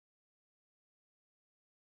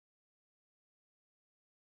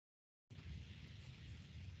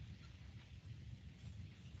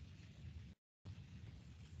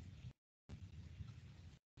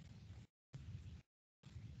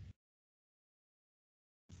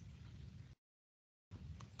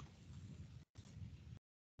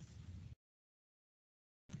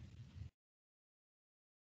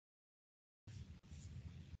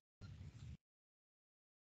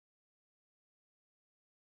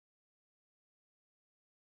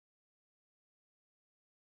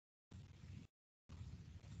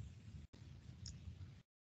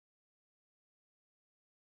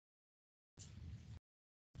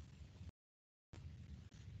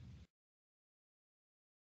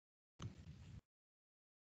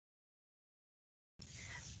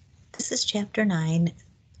This is Chapter 9,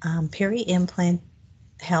 Peri-Implant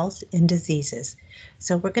Health and Diseases.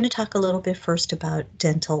 So we're going to talk a little bit first about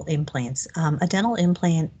dental implants. A dental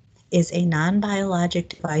implant is a non-biologic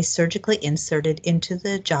device surgically inserted into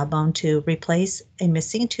the jawbone to replace a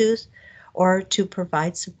missing tooth or to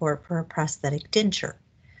provide support for a prosthetic denture.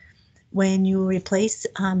 When you replace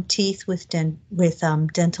teeth with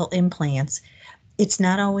dental implants, it's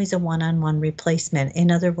not always a one-on-one replacement. In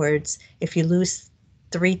other words, if you lose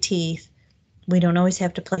 3 teeth, we don't always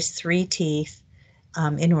have to place 3 teeth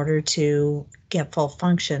in order to get full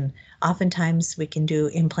function. Oftentimes we can do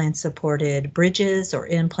implant-supported bridges or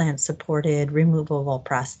implant-supported removable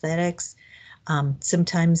prosthetics.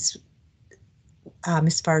 Sometimes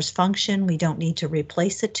as far as function, we don't need to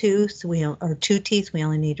replace a tooth or 2 teeth, we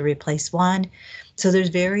only need to replace 1. So there's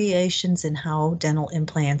variations in how dental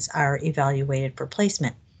implants are evaluated for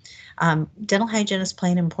placement. Dental hygienists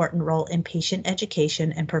play an important role in patient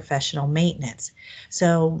education and professional maintenance.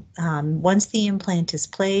 So once the implant is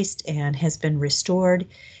placed and has been restored,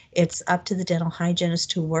 it's up to the dental hygienist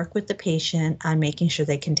to work with the patient on making sure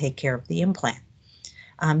they can take care of the implant.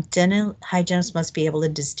 Dental hygienists must be able to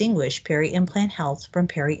distinguish peri-implant health from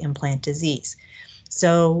peri-implant disease.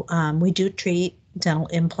 So we do treat dental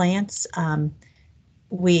implants.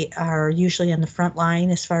 We are usually on the front line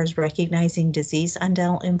as far as recognizing disease on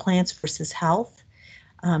dental implants versus health.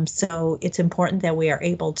 So it's important that we are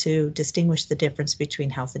able to distinguish the difference between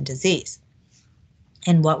health and disease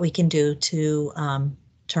and what we can do to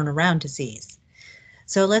turn around disease.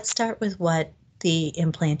 So let's start with what the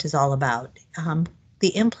implant is all about.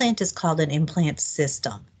 The implant is called an implant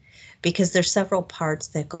system because there's several parts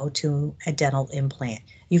that go to a dental implant.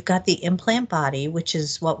 You've got the implant body, which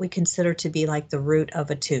is what we consider to be like the root of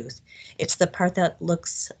a tooth. It's the part that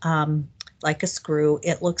looks like a screw.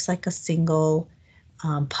 It looks like a single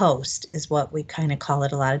post is what we kind of call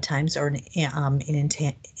it a lot of times, or an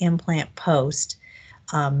implant post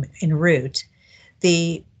in root.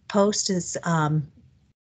 The post is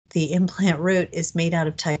the implant root is made out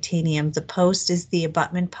of titanium. The post is the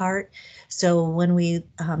abutment part. So when we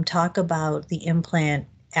talk about the implant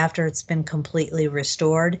after it's been completely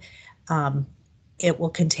restored, it will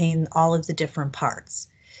contain all of the different parts.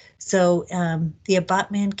 So the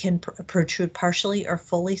abutment can protrude partially or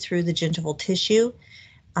fully through the gingival tissue,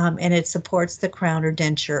 and it supports the crown or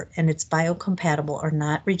denture, and it's biocompatible or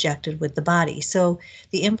not rejected with the body. So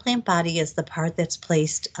the implant body is the part that's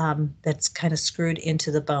placed, that's kind of screwed into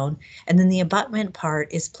the bone, and then the abutment part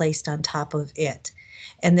is placed on top of it.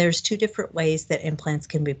 And there's 2 different ways that implants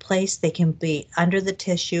can be placed. They can be under the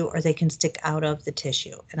tissue or they can stick out of the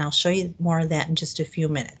tissue. And I'll show you more of that in just a few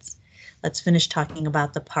minutes. Let's finish talking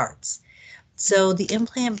about the parts. So the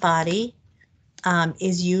implant body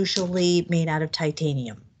is usually made out of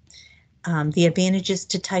titanium. The advantages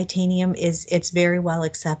to titanium is it's very well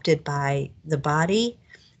accepted by the body,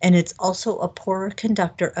 and it's also a poor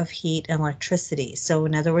conductor of heat and electricity. So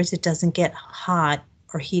in other words, it doesn't get hot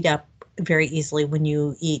or heat up very easily when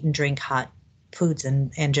you eat and drink hot foods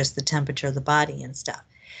and just the temperature of the body and stuff.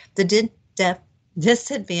 The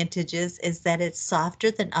disadvantages is that it's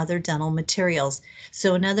softer than other dental materials.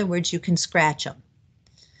 So in other words, you can scratch them.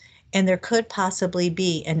 And there could possibly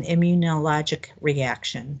be an immunologic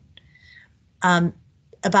reaction.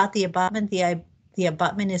 About the abutment, the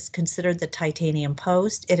abutment is considered the titanium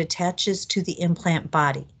post. It attaches to the implant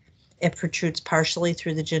body. It protrudes partially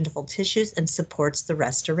through the gingival tissues and supports the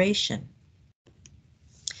restoration.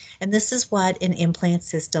 And this is what an implant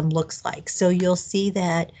system looks like. So you'll see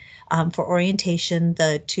that for orientation,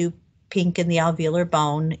 the 2 pink in the alveolar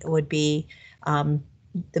bone would be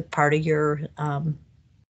the part of your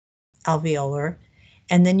alveolar.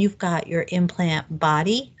 And then you've got your implant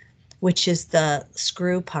body, which is the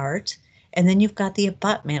screw part. And then you've got the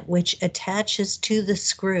abutment, which attaches to the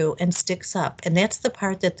screw and sticks up. And that's the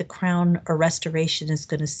part that the crown or restoration is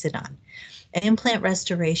going to sit on. An implant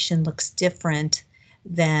restoration looks different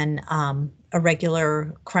than a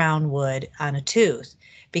regular crown would on a tooth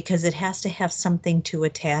because it has to have something to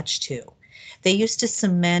attach to. They used to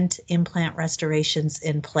cement implant restorations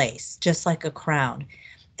in place, just like a crown.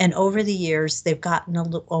 And over the years, they've gotten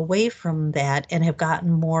away from that and have gotten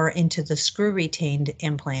more into the screw retained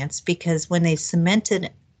implants because when they cemented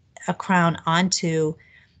a crown onto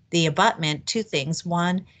the abutment, 2 things.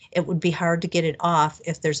 1, it would be hard to get it off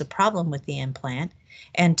if there's a problem with the implant.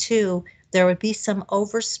 And 2, there would be some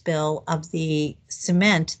overspill of the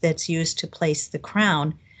cement that's used to place the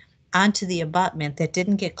crown onto the abutment that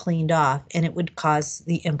didn't get cleaned off, and it would cause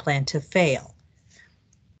the implant to fail.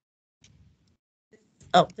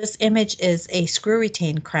 Oh, this image is a screw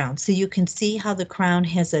retained crown. So you can see how the crown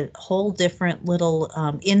has a whole different little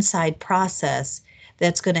inside process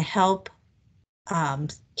that's going to help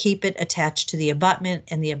keep it attached to the abutment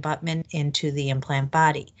and the abutment into the implant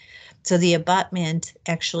body. So the abutment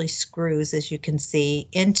actually screws, as you can see,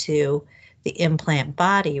 into the implant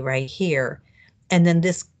body right here. And then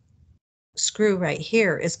this screw right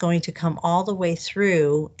here is going to come all the way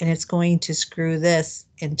through, and it's going to screw this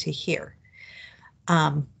into here.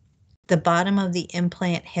 The bottom of the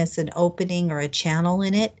implant has an opening or a channel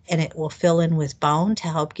in it, and it will fill in with bone to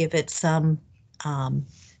help give it some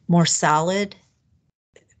more solid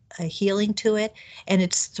healing to it. And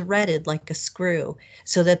it's threaded like a screw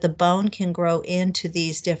so that the bone can grow into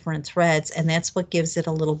these different threads, and that's what gives it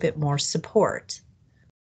a little bit more support.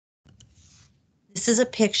 This is a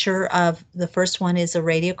picture of, the first one is a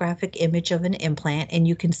radiographic image of an implant, and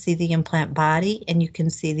you can see the implant body and you can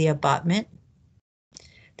see the abutment.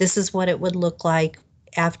 This is what it would look like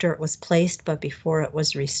after it was placed, but before it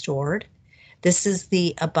was restored. This is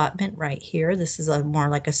the abutment right here. This is a more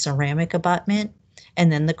like a ceramic abutment,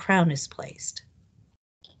 and then the crown is placed.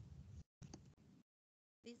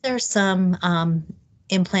 These are some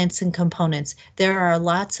implants and components. There are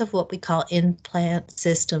lots of what we call implant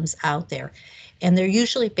systems out there, and they're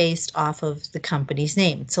usually based off of the company's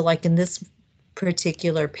name. So like in this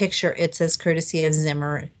particular picture, it says courtesy of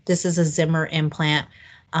Zimmer. This is a Zimmer implant.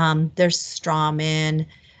 There's Straumann.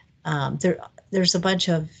 There's a bunch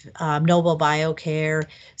of Noble Biocare.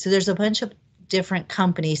 So there's a bunch of different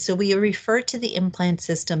companies. So we refer to the implant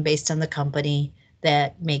system based on the company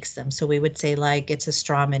that makes them. So we would say like it's a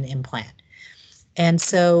Straumann implant. And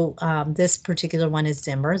so this particular one is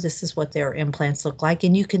Zimmer. This is what their implants look like.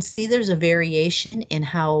 And you can see there's a variation in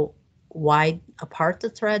how wide apart the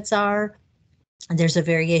threads are. And there's a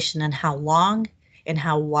variation in how long and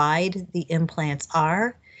how wide the implants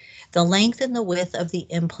are. The length and the width of the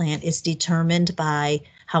implant is determined by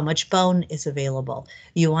how much bone is available.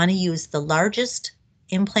 You want to use the largest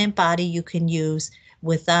implant body you can use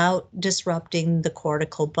without disrupting the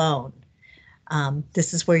cortical bone.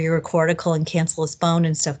 This is where your cortical and cancellous bone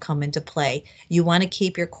and stuff come into play. You want to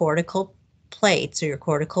keep your cortical plates or your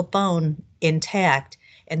cortical bone intact,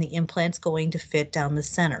 and the implant's going to fit down the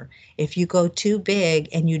center. If you go too big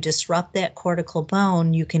and you disrupt that cortical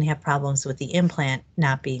bone, you can have problems with the implant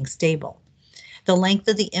not being stable. The length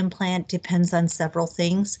of the implant depends on several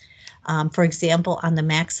things. For example, on the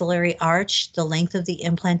maxillary arch, the length of the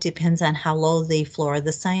implant depends on how low the floor of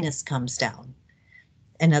the sinus comes down.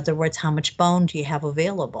 In other words, how much bone do you have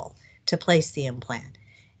available to place the implant?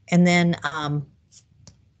 And then on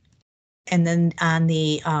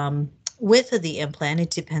the width of the implant,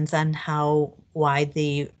 it depends on how wide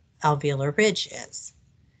the alveolar ridge is.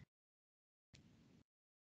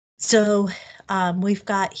 So we've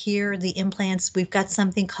got here the implants. We've got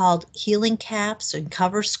something called healing caps and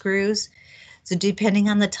cover screws. So depending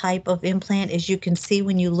on the type of implant, as you can see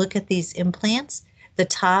when you look at these implants, the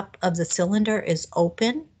top of the cylinder is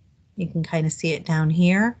open. You can kind of see it down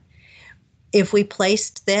here. If we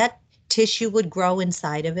placed that, tissue would grow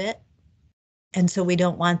inside of it. And so we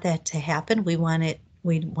don't want that to happen. We want it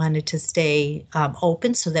to stay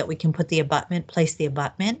open so that we can put the abutment, place the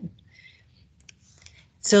abutment.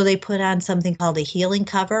 So they put on something called a healing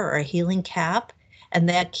cover or a healing cap, and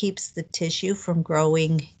that keeps the tissue from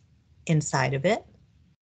growing inside of it.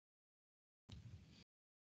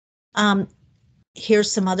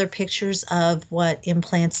 Here's some other pictures of what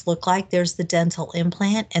implants look like. There's the dental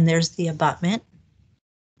implant and there's the abutment.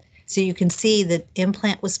 So you can see the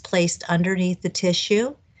implant was placed underneath the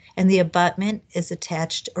tissue and the abutment is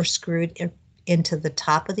attached or screwed into the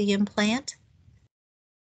top of the implant.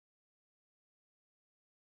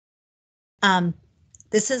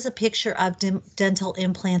 This is a picture of dental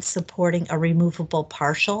implants supporting a removable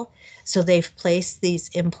partial. So they've placed these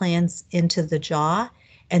implants into the jaw,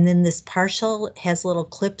 and then this partial has little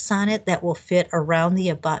clips on it that will fit around the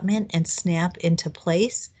abutment and snap into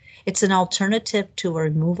place. It's an alternative to a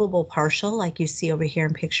removable partial like you see over here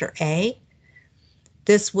in picture A.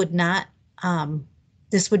 This would not,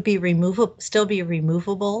 this would be removable, still be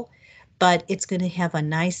removable, but it's going to have a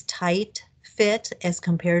nice tight fit as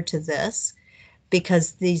compared to this,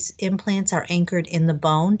 because these implants are anchored in the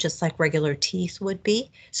bone, just like regular teeth would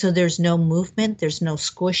be. So there's no movement, there's no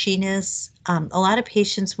squishiness. A lot of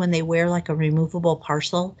patients, when they wear like a removable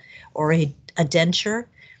partial or a denture,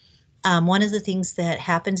 one of the things that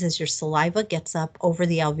happens is your saliva gets up over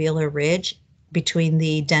the alveolar ridge between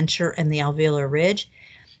the denture and the alveolar ridge.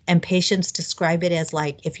 And patients describe it as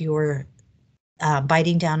like if you were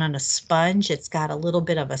biting down on a sponge, it's got a little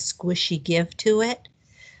bit of a squishy give to it.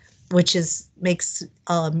 which makes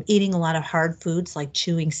eating a lot of hard foods like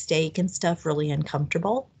chewing steak and stuff really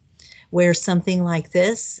uncomfortable. Where something like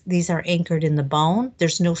this, these are anchored in the bone.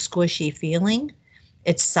 There's no squishy feeling.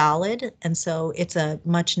 It's solid, and so it's a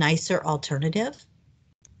much nicer alternative.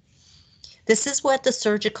 This is what the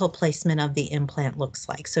surgical placement of the implant looks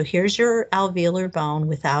like. So here's your alveolar bone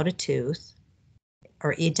without a tooth,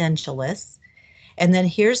 or edentulous. And then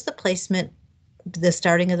here's the placement, the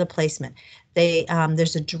starting of the placement.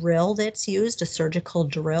 There's a drill that's used, a surgical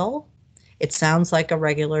drill. It sounds like a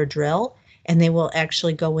regular drill, and they will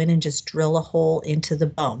actually go in and just drill a hole into the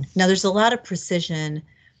bone. Now, there's a lot of precision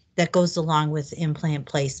that goes along with implant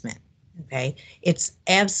placement, okay? It's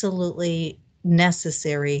absolutely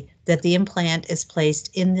necessary that the implant is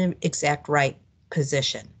placed in the exact right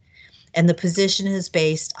position. And the position is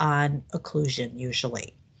based on occlusion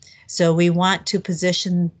usually. So we want to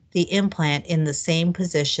position the implant in the same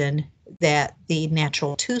position that the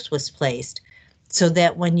natural tooth was placed, so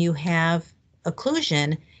that when you have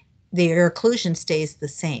occlusion, your occlusion stays the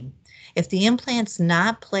same. If the implant's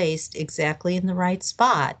not placed exactly in the right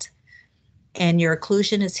spot, and your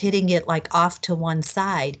occlusion is hitting it like off to one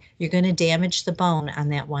side, you're going to damage the bone on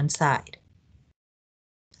that one side.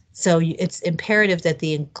 So it's imperative that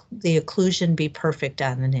the occlusion be perfect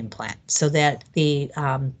on an implant so that the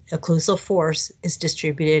occlusal force is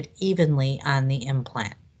distributed evenly on the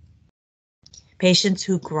implant. Patients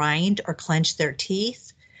who grind or clench their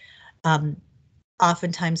teeth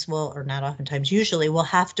oftentimes will, or not oftentimes, usually will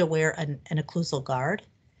have to wear an occlusal guard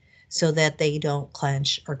so that they don't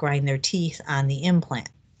clench or grind their teeth on the implant.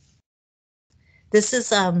 This is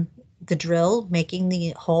the drill making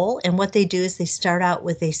the hole, and what they do is they start out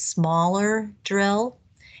with a smaller drill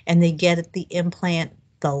and they get at the implant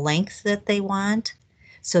the length that they want.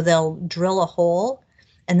 So they'll drill a hole,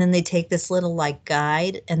 and then they take this little like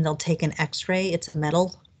guide and they'll take an x-ray. It's a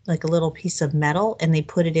metal, like a little piece of metal, and they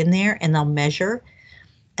put it in there and they'll measure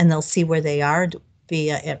and they'll see where they are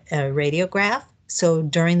via a radiograph. So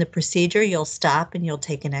during the procedure, you'll stop and you'll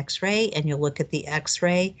take an x-ray and you'll look at the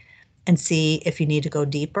x-ray and see if you need to go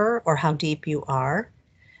deeper or how deep you are.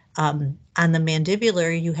 On the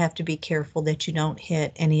mandibular, you have to be careful that you don't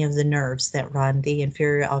hit any of the nerves that run, the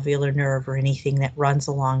inferior alveolar nerve or anything that runs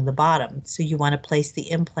along the bottom. So you want to place the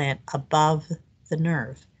implant above the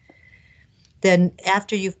nerve. Then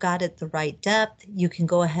after you've got it the right depth, you can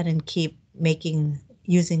go ahead and keep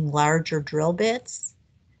using larger drill bits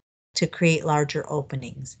to create larger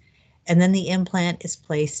openings. And then the implant is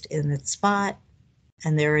placed in its spot,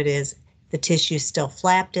 and there it is. The tissue is still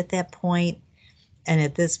flapped at that point, and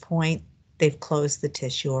at this point, they've closed the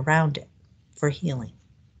tissue around it for healing.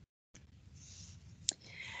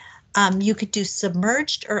 You could do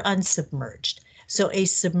submerged or unsubmerged. So a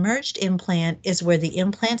submerged implant is where the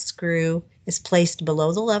implant screw is placed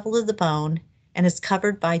below the level of the bone and is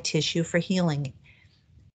covered by tissue for healing.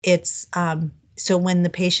 It's so when the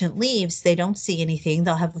patient leaves, they don't see anything.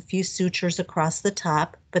 They'll have a few sutures across the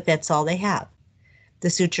top, but that's all they have. The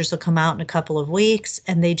sutures will come out in a couple of weeks,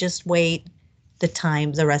 and they just wait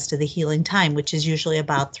the rest of the healing time, which is usually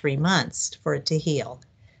about 3 months for it to heal.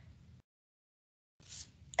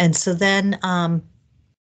 And so then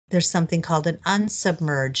there's something called an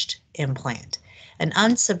unsubmerged implant. An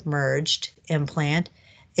unsubmerged implant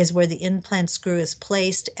is where the implant screw is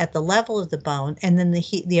placed at the level of the bone, and then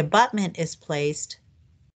the abutment is placed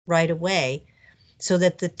right away so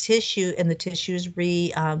that the tissue is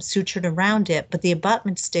sutured around it, but the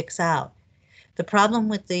abutment sticks out. The problem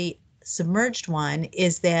with the submerged one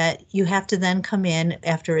is that you have to then come in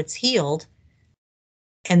after it's healed,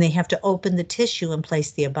 and they have to open the tissue and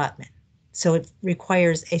place the abutment. So it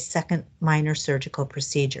requires a second minor surgical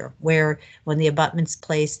procedure, where when the abutment's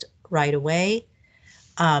placed right away,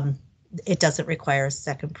 it doesn't require a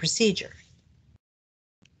second procedure.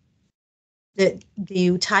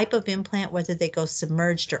 The type of implant, whether they go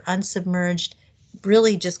submerged or unsubmerged,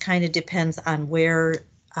 really just kind of depends on where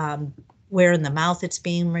in the mouth it's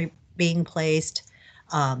being placed,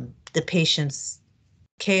 the patient's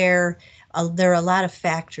care. There are a lot of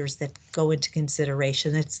factors that go into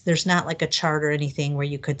consideration. There's not like a chart or anything where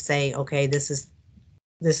you could say, okay, this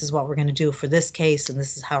is what we're going to do for this case, and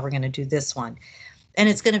this is how we're going to do this one. And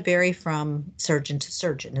it's going to vary from surgeon to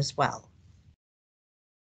surgeon as well.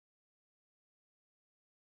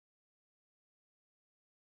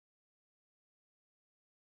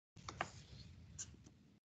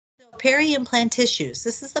 So peri-implant tissues.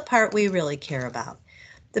 This is the part we really care about.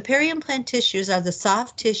 The peri-implant tissues are the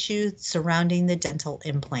soft tissue surrounding the dental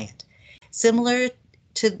implant, similar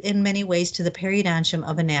in many ways to the periodontium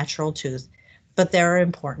of a natural tooth, but there are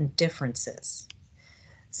important differences.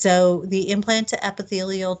 So the implant to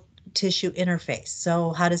epithelial tissue interface.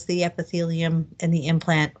 So how does the epithelium and the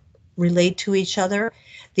implant relate to each other?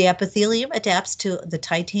 The epithelium adapts to the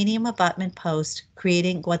titanium abutment post,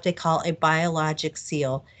 creating what they call a biologic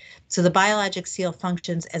seal. So the biologic seal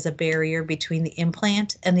functions as a barrier between the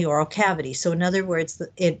implant and the oral cavity. So in other words,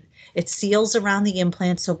 it seals around the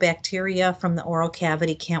implant so bacteria from the oral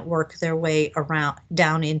cavity can't work their way around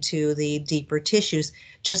down into the deeper tissues,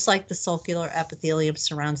 just like the sulcular epithelium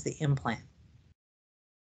surrounds the implant.